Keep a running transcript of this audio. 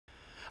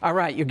All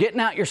right, you're getting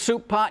out your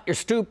soup pot, your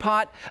stew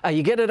pot.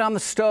 You get it on the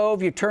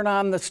stove. You turn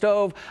on the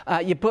stove.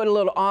 You put a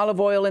little olive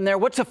oil in there.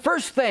 What's the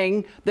first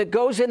thing that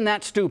goes in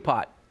that stew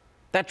pot?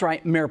 That's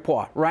right,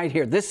 Mirapioux, right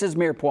here. This is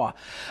Mirapioux.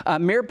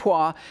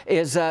 Mirapioux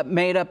is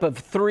made up of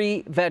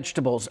 3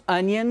 vegetables: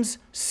 onions,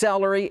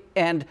 celery,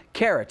 and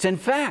carrots. In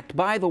fact,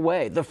 by the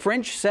way, the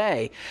French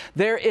say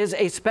there is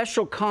a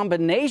special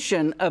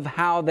combination of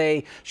how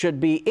they should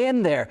be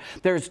in there.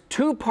 There's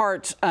 2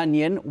 parts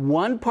onion,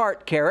 1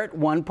 part carrot,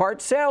 1 part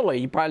celery.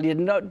 You probably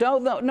didn't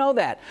know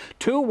that.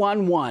 2,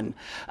 1, 1.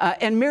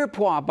 And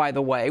Mirapioux, by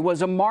the way,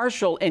 was a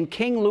marshal in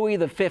King Louis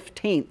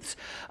XV's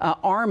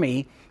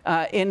army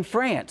in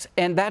France,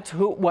 and that's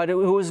who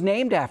was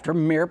named after,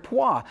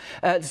 Mirapioux.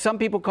 Some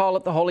people call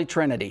it the Holy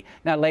Trinity.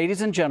 Now,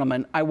 ladies and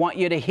gentlemen, I want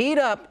you to heat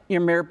up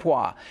your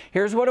Mirapioux.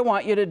 Here's what I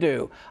want you to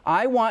do.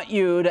 I want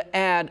you to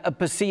add a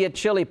pasilla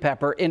chili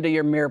pepper into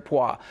your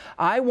Mirapioux.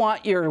 I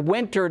want your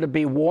winter to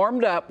be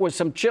warmed up with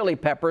some chili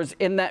peppers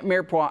in that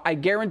Mirapioux. I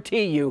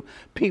guarantee you,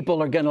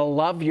 people are going to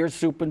love your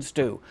soup and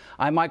stew.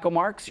 I'm Michael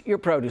Marks, your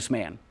produce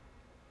man.